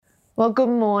Well, good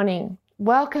morning.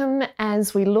 Welcome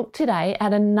as we look today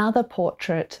at another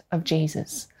portrait of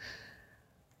Jesus.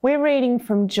 We're reading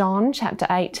from John chapter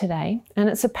 8 today, and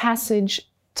it's a passage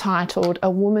titled, "A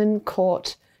Woman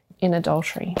Caught in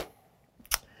Adultery."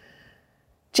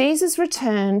 Jesus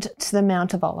returned to the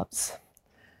Mount of Olives,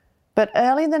 but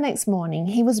early the next morning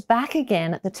he was back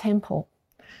again at the temple.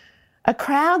 A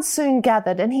crowd soon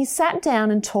gathered and he sat down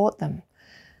and taught them.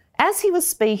 As he was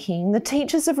speaking, the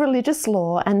teachers of religious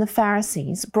law and the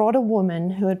Pharisees brought a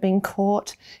woman who had been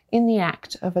caught in the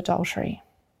act of adultery.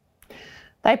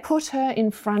 They put her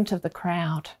in front of the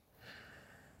crowd.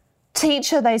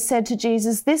 "Teacher," they said to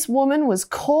Jesus, "this woman was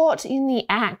caught in the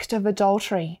act of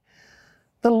adultery.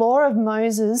 The law of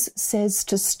Moses says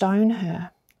to stone her.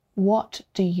 What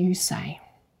do you say?"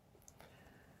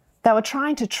 They were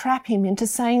trying to trap him into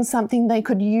saying something they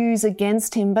could use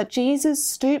against him, but Jesus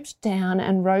stooped down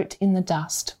and wrote in the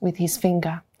dust with his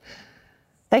finger.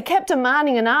 They kept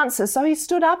demanding an answer, so he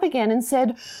stood up again and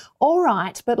said, "All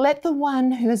right, but let the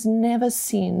one who has never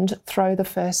sinned throw the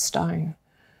first stone."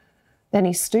 Then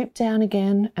he stooped down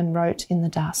again and wrote in the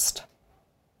dust.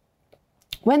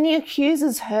 When the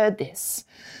accusers heard this,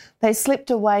 they slipped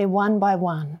away one by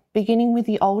one, beginning with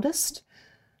the oldest,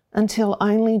 until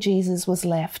only Jesus was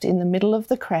left in the middle of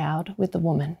the crowd with the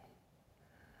woman.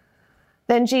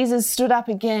 Then Jesus stood up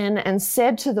again and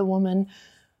said to the woman,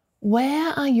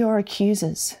 "Where are your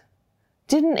accusers?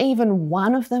 Didn't even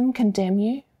one of them condemn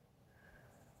you?"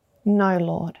 "No,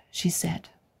 Lord," she said.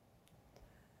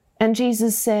 And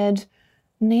Jesus said,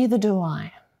 "Neither do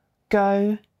I.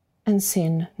 Go and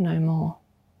sin no more."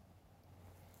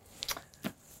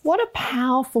 What a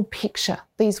powerful picture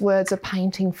these words are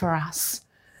painting for us.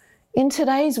 In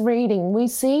today's reading, we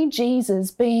see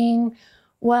Jesus being,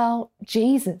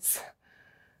 Jesus.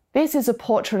 This is a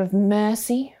portrait of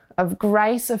mercy, of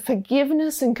grace, of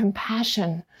forgiveness and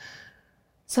compassion.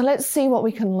 So let's see what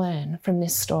we can learn from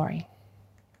this story.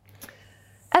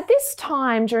 At this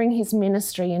time during his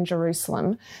ministry in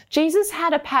Jerusalem, Jesus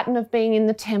had a pattern of being in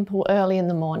the temple early in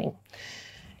the morning.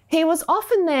 He was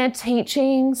often there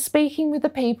teaching, speaking with the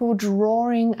people,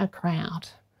 drawing a crowd.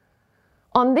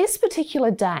 On this particular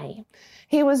day,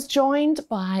 he was joined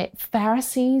by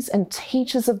Pharisees and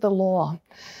teachers of the law.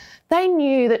 They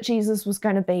knew that Jesus was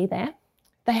going to be there.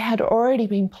 They had already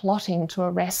been plotting to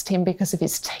arrest him because of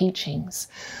his teachings.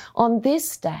 On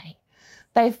this day,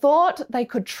 they thought they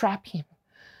could trap him,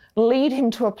 lead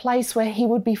him to a place where he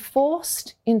would be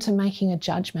forced into making a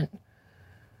judgment.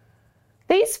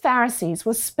 These Pharisees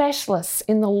were specialists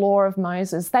in the law of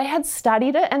Moses. They had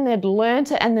studied it and they'd learnt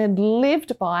it and they'd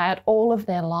lived by it all of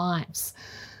their lives.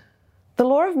 The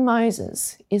law of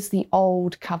Moses is the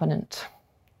Old Covenant.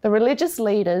 The religious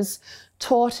leaders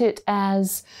taught it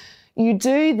as, you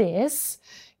do this,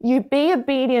 you be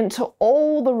obedient to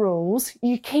all the rules,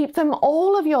 you keep them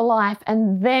all of your life,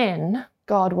 and then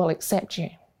God will accept you.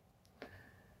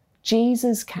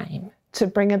 Jesus came to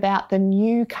bring about the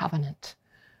new covenant,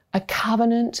 a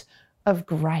covenant of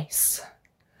grace.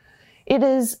 It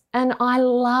is an I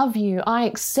love you, I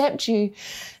accept you,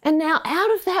 and now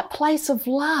out of that place of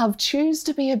love, choose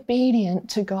to be obedient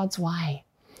to God's way.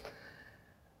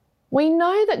 We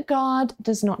know that God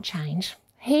does not change.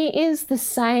 He is the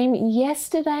same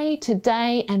yesterday,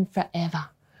 today, and forever.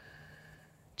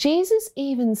 Jesus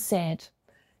even said,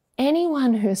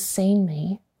 "Anyone who has seen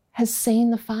me has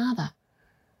seen the Father."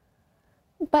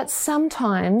 But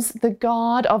sometimes the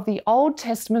God of the Old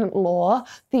Testament law,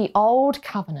 the Old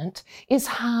Covenant, is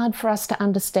hard for us to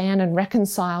understand and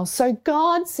reconcile. So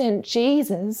God sent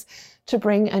Jesus to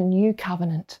bring a new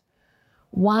covenant,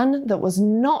 one that was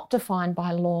not defined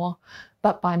by law,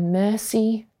 but by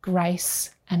mercy,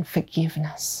 grace, and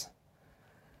forgiveness.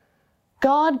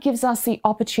 God gives us the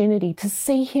opportunity to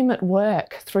see him at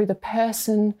work through the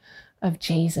person of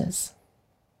Jesus.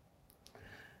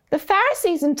 The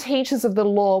Pharisees and teachers of the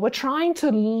law were trying to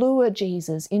lure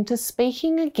Jesus into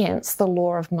speaking against the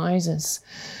law of Moses,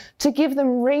 to give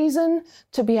them reason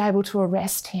to be able to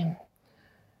arrest him.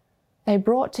 They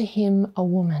brought to him a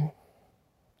woman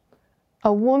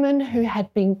who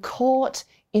had been caught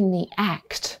in the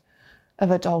act of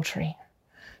adultery,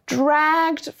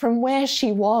 dragged from where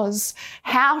she was,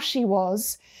 how she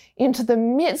was, into the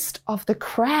midst of the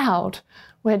crowd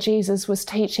where Jesus was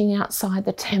teaching outside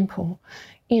the temple,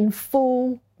 in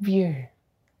full view.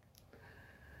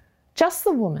 Just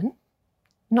the woman,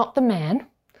 not the man.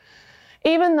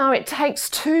 Even though it takes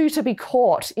two to be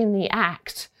caught in the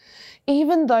act,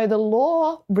 even though the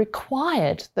law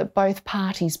required that both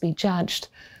parties be judged,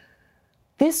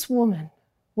 this woman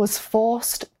was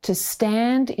forced to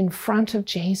stand in front of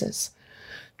Jesus,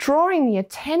 drawing the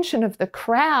attention of the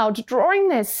crowd, drawing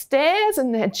their stares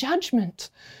and their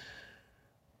judgment.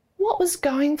 What was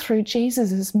going through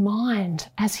Jesus' mind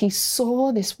as he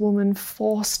saw this woman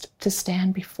forced to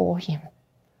stand before him?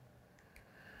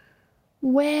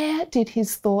 Where did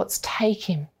his thoughts take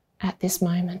him at this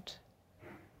moment?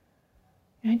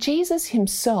 Jesus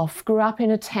himself grew up in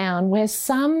a town where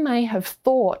some may have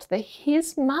thought that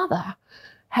his mother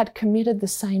had committed the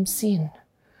same sin.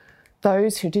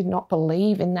 Those who did not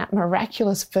believe in that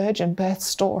miraculous virgin birth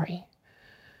story.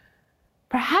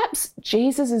 Perhaps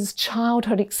Jesus'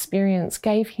 childhood experience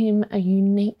gave him a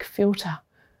unique filter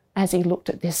as he looked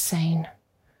at this scene.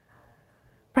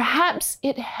 Perhaps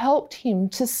it helped him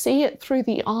to see it through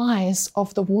the eyes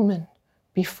of the woman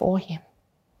before him.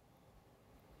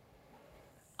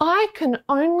 I can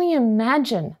only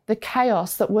imagine the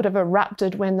chaos that would have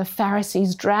erupted when the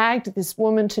Pharisees dragged this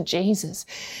woman to Jesus.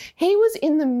 He was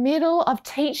in the middle of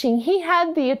teaching. He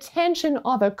had the attention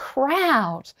of a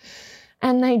crowd,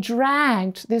 and they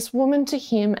dragged this woman to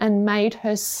him and made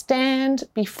her stand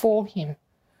before him.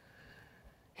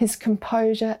 His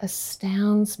composure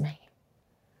astounds me.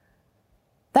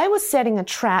 They were setting a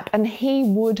trap, and he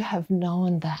would have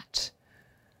known that.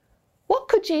 What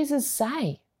could Jesus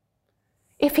say?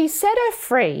 If he set her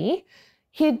free,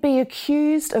 he'd be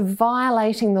accused of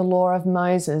violating the law of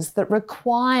Moses that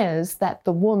requires that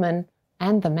the woman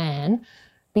and the man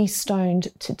be stoned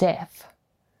to death.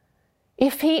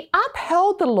 If he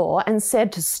upheld the law and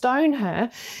said to stone her,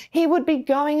 he would be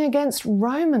going against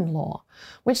Roman law,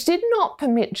 which did not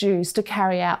permit Jews to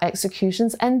carry out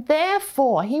executions, and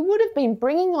therefore he would have been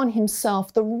bringing on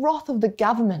himself the wrath of the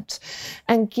government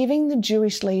and giving the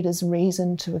Jewish leaders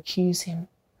reason to accuse him.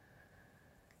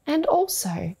 And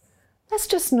also, that's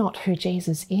just not who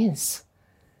Jesus is.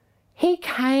 He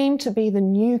came to be the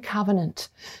new covenant,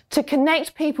 to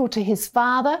connect people to his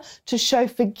Father, to show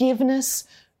forgiveness,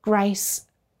 grace,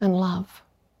 and love.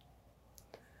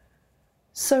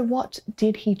 So what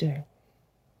did he do?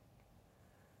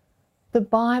 The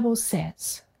Bible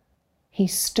says he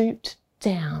stooped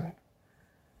down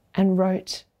and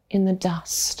wrote in the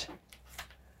dust.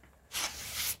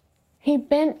 He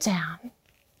bent down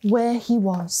where he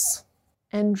was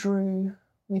and drew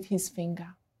with his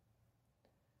finger.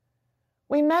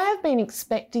 We may have been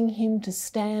expecting him to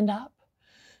stand up,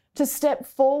 to step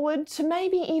forward, to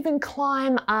maybe even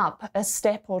climb up a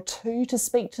step or two to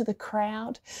speak to the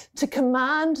crowd, to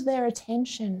command their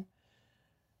attention.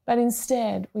 But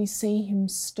instead, we see him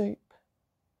stoop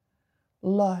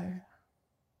low,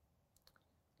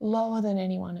 lower than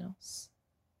anyone else,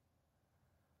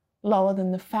 lower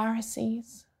than the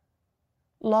Pharisees,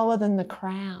 lower than the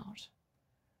crowd,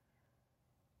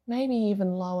 maybe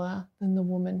even lower than the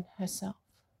woman herself.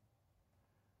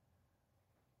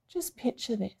 Just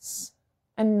picture this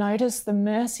and notice the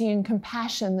mercy and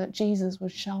compassion that Jesus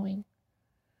was showing.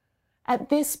 At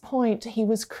this point, he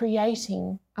was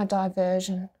creating a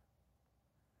diversion.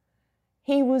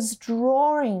 He was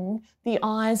drawing the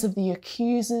eyes of the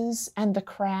accusers and the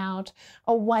crowd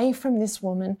away from this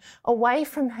woman, away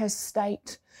from her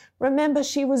state. Remember,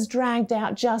 she was dragged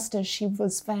out just as she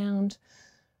was found.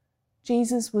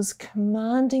 Jesus was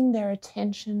commanding their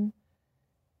attention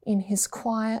in his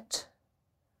quiet,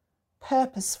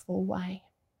 purposeful way,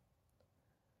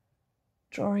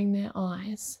 drawing their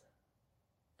eyes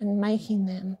and making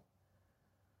them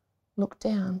look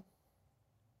down,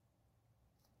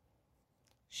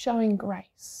 showing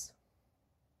grace.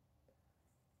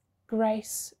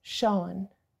 Grace shown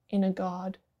in a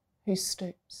God who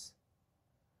stoops.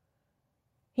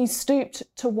 He stooped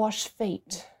to wash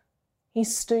feet. He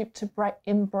stooped to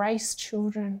embrace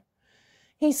children.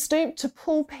 He stooped to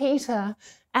pull Peter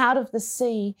out of the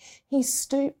sea. He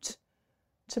stooped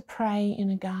to pray in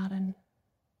a garden.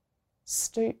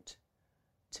 Stooped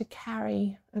to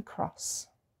carry a cross.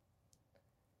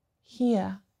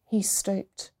 Here he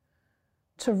stooped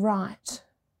to write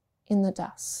in the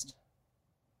dust.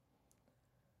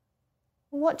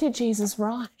 What did Jesus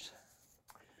write?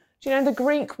 Do you know the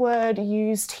Greek word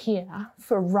used here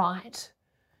for write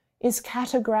is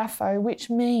katagrapho, which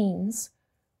means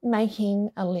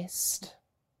making a list.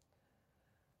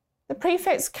 The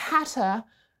prefix kata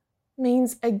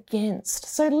means against.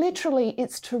 So literally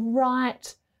it's to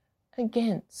write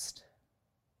against.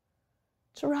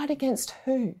 To write against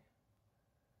who?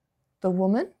 The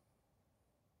woman?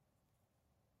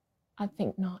 I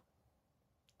think not.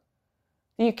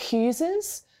 The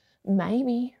accusers?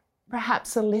 Maybe.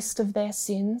 Perhaps a list of their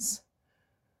sins.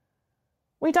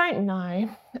 We don't know.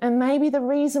 And maybe the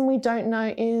reason we don't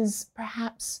know is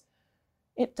perhaps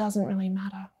it doesn't really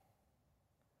matter.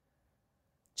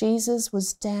 Jesus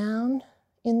was down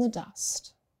in the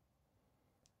dust,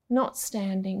 not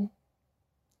standing,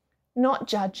 not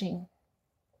judging,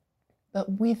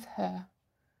 but with her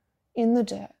in the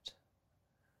dirt,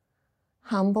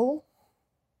 humble,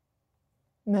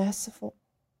 merciful,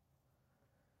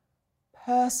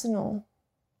 personal,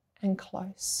 and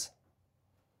close.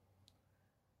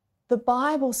 The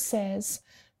Bible says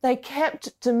they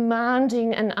kept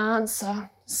demanding an answer,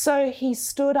 so he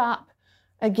stood up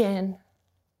again.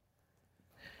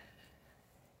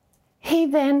 He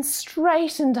then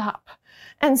straightened up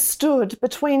and stood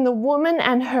between the woman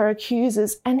and her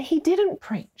accusers, and he didn't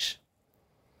preach.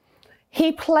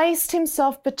 He placed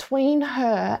himself between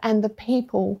her and the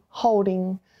people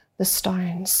holding the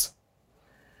stones.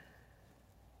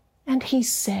 And he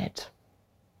said,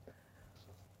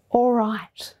 "All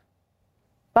right,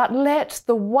 but let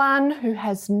the one who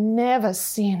has never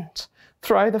sinned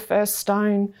throw the first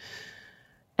stone."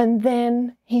 And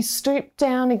then he stooped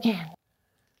down again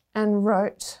and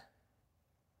wrote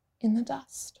in the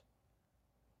dust.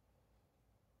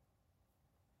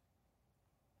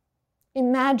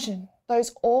 Imagine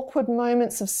those awkward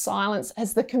moments of silence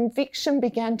as the conviction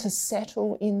began to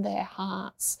settle in their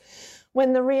hearts,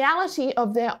 when the reality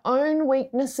of their own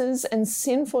weaknesses and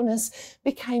sinfulness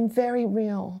became very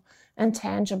real and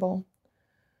tangible,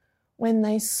 when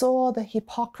they saw the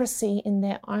hypocrisy in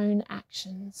their own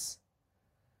actions,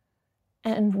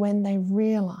 and when they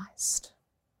realised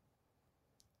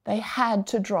they had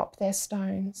to drop their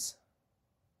stones.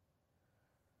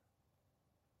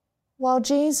 While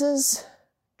Jesus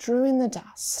drew in the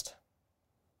dust,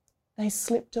 they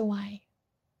slipped away,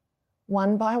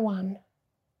 one by one,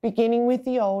 beginning with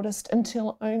the oldest,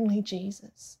 until only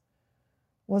Jesus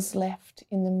was left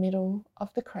in the middle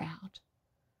of the crowd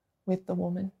with the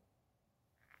woman.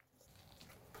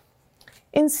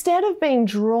 Instead of being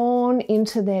drawn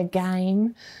into their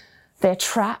game, their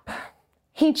trap,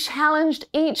 he challenged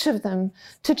each of them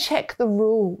to check the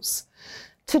rules,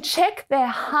 to check their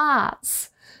hearts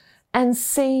and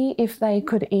see if they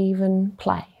could even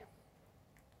play.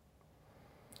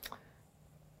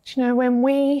 Do you know, when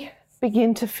we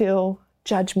begin to feel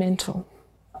judgmental,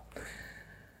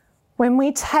 when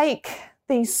we take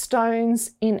these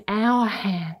stones in our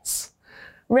hands,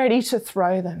 ready to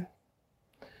throw them,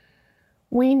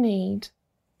 we need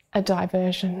a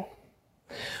diversion.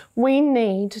 We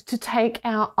need to take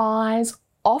our eyes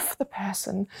off the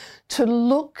person to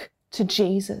look to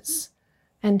Jesus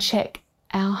and check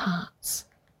our hearts.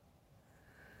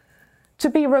 To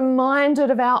be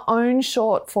reminded of our own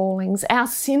shortfallings, our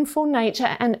sinful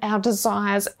nature and our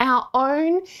desires, our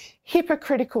own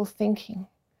hypocritical thinking.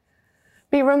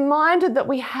 Be reminded that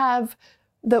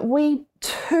we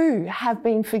too have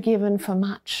been forgiven for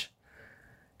much,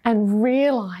 and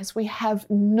realise we have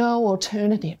no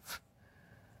alternative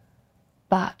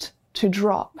but to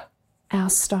drop our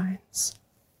stones.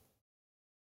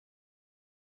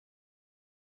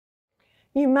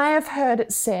 You may have heard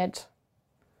it said,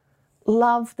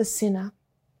 love the sinner,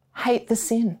 hate the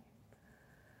sin.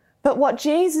 But what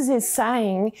Jesus is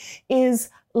saying is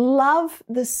love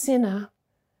the sinner,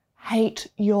 hate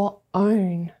your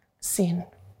own sin.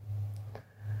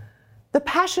 The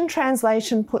Passion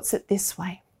Translation puts it this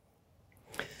way.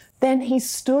 Then he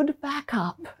stood back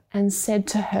up and said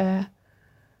to her,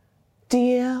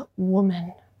 "Dear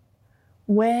woman,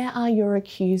 where are your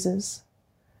accusers?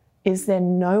 Is there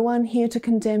no one here to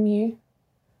condemn you?"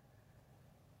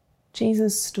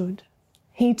 Jesus stood.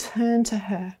 He turned to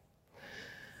her.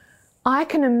 I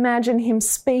can imagine him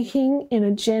speaking in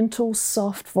a gentle,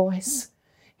 soft voice.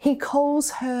 He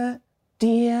calls her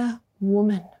dear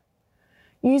woman,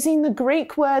 using the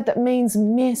Greek word that means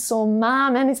miss or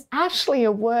mum, and is actually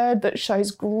a word that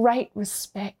shows great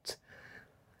respect.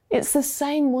 It's the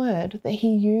same word that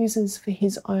he uses for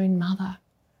his own mother.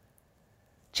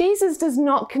 Jesus does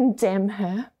not condemn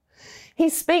her. He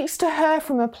speaks to her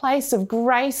from a place of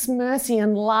grace, mercy,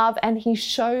 and love, and he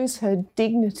shows her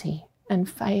dignity and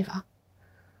favour.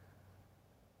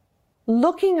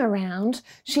 Looking around,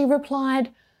 she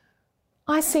replied,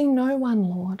 "I see no one,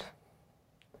 Lord."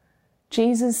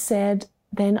 Jesus said,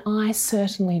 "Then I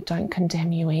certainly don't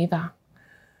condemn you either.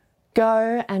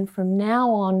 Go and from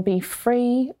now on be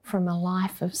free from a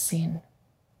life of sin."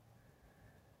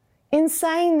 In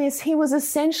saying this, he was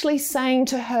essentially saying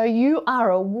to her, you are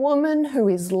a woman who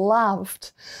is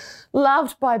loved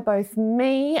by both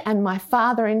me and my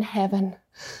Father in heaven.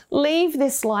 Leave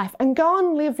this life and go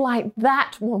and live like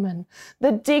that woman,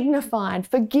 the dignified,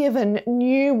 forgiven,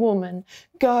 new woman.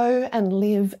 Go and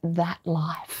live that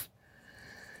life.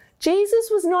 Jesus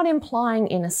was not implying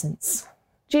innocence.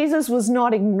 Jesus was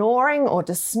not ignoring or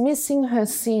dismissing her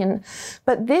sin,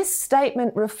 but this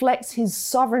statement reflects his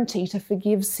sovereignty to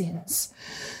forgive sins.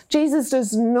 Jesus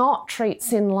does not treat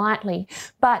sin lightly,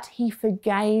 but he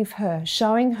forgave her,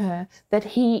 showing her that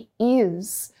he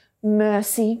is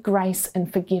mercy, grace,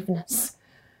 and forgiveness.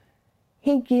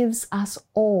 He gives us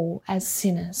all as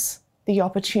sinners the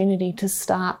opportunity to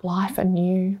start life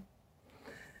anew.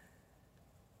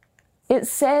 It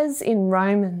says in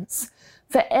Romans,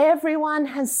 "For everyone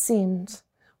has sinned.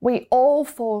 We all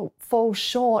fall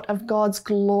short of God's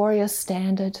glorious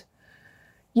standard.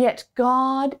 Yet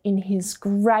God, in his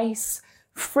grace,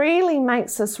 freely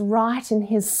makes us right in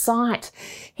his sight.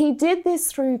 He did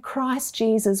this through Christ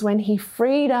Jesus when he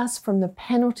freed us from the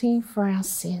penalty for our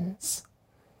sins."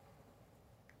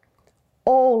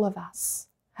 All of us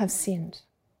have sinned.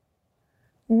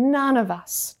 None of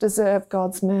us deserve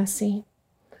God's mercy.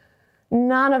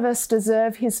 None of us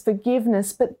deserve his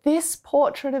forgiveness, but this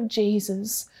portrait of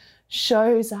Jesus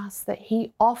shows us that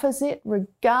he offers it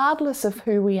regardless of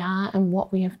who we are and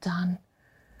what we have done.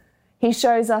 He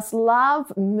shows us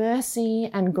love, mercy,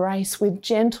 and grace with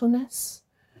gentleness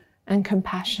and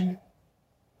compassion.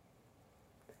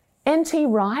 N.T.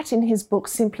 Wright, in his book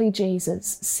Simply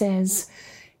Jesus, says,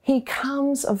 "He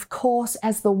comes, of course,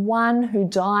 as the one who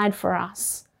died for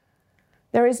us.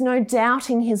 There is no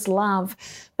doubting his love,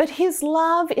 but his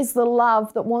love is the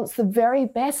love that wants the very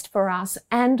best for us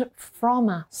and from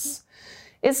us.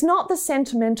 It's not the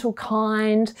sentimental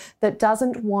kind that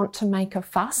doesn't want to make a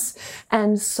fuss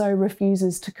and so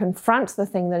refuses to confront the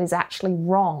thing that is actually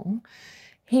wrong.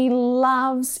 He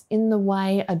loves in the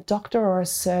way a doctor or a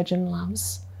surgeon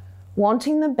loves,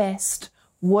 wanting the best,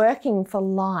 working for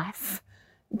life,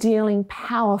 dealing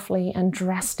powerfully and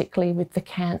drastically with the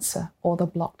cancer or the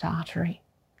blocked artery.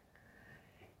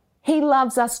 He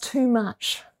loves us too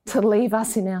much to leave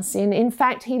us in our sin. In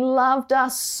fact, he loved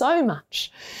us so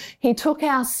much. He took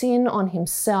our sin on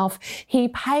himself. He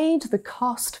paid the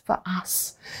cost for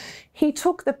us. He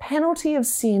took the penalty of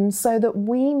sin so that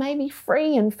we may be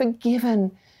free and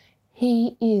forgiven.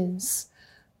 He is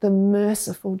the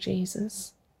merciful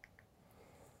Jesus.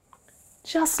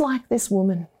 Just like this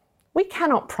woman, we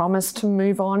cannot promise to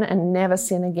move on and never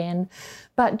sin again,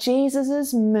 but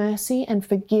Jesus' mercy and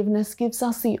forgiveness gives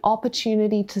us the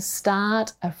opportunity to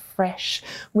start afresh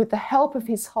with the help of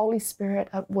his Holy Spirit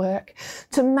at work,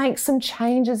 to make some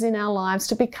changes in our lives,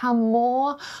 to become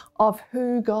more of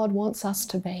who God wants us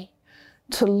to be,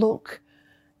 to look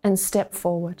and step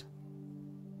forward.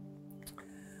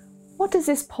 What does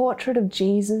this portrait of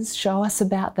Jesus show us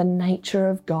about the nature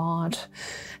of God?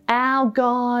 Our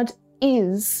God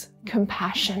is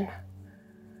compassion.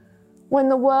 When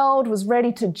the world was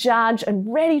ready to judge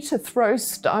and ready to throw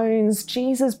stones,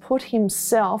 Jesus put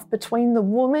himself between the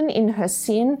woman in her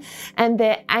sin and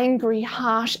their angry,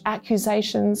 harsh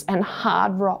accusations and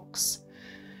hard rocks.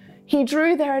 He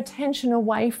drew their attention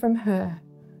away from her,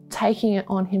 taking it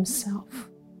on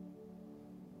himself.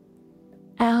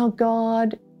 Our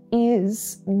God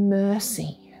is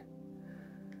mercy.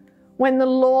 When the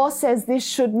law says this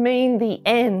should mean the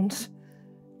end,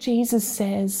 Jesus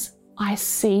says, I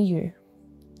see you.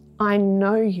 I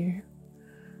know you.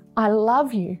 I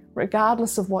love you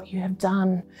regardless of what you have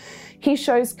done. He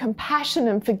shows compassion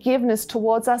and forgiveness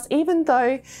towards us, even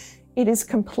though it is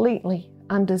completely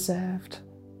undeserved.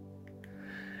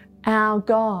 Our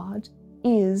God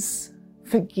is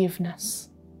forgiveness.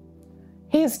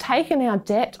 He has taken our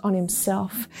debt on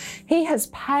himself. He has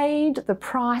paid the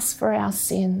price for our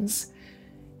sins.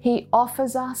 He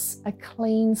offers us a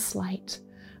clean slate,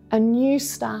 a new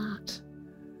start.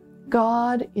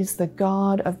 God is the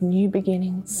God of new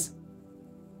beginnings.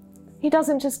 He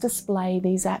doesn't just display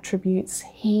these attributes,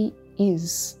 he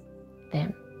is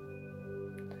them.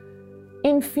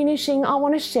 In finishing, I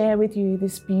want to share with you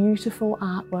this beautiful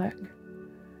artwork.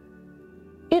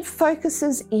 It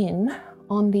focuses in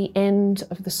on the end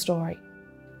of the story.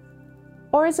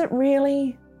 Or is it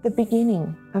really the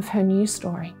beginning of her new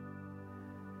story?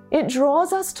 It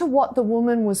draws us to what the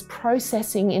woman was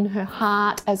processing in her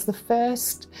heart as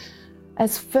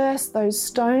first those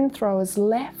stone throwers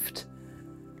left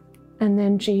and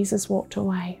then Jesus walked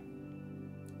away.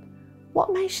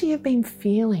 What may she have been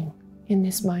feeling in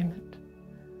this moment?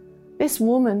 This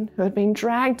woman who had been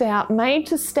dragged out, made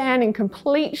to stand in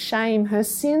complete shame, her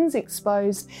sins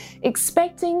exposed,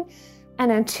 expecting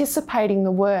and anticipating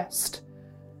the worst.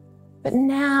 But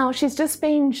now she's just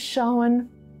been shown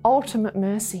ultimate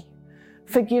mercy,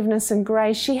 forgiveness and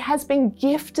grace. She has been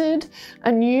gifted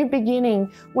a new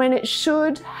beginning when it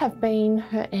should have been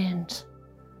her end.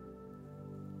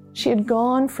 She had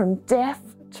gone from death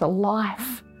to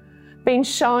life, been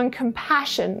shown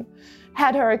compassion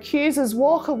had her accusers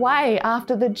walk away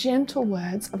after the gentle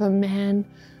words of a man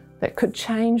that could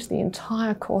change the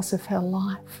entire course of her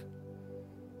life.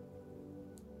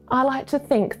 I like to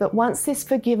think that once this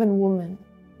forgiven woman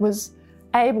was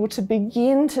able to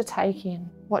begin to take in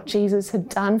what Jesus had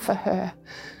done for her,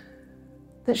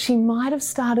 that she might have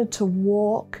started to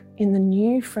walk in the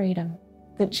new freedom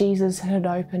that Jesus had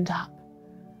opened up.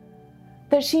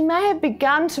 That she may have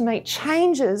begun to make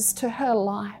changes to her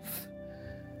life.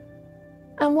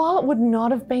 And while it would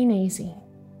not have been easy,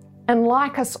 and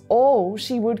like us all,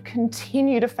 she would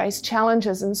continue to face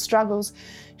challenges and struggles,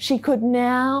 she could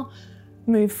now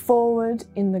move forward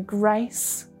in the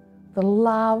grace, the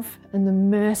love, and the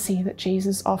mercy that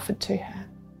Jesus offered to her.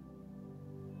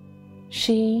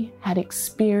 She had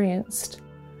experienced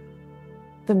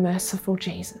the merciful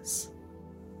Jesus.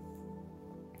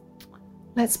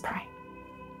 Let's pray.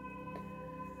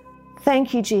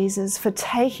 Thank you, Jesus, for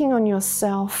taking on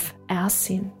yourself our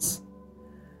sins,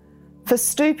 for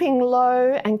stooping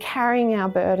low and carrying our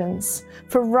burdens,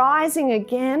 for rising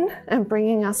again and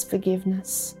bringing us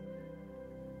forgiveness,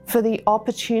 for the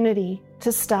opportunity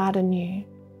to start anew,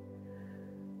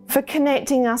 for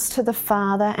connecting us to the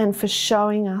Father and for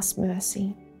showing us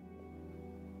mercy.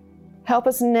 Help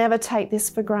us never take this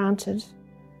for granted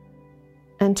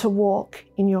and to walk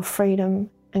in your freedom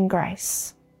and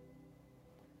grace.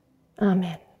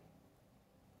 Amen.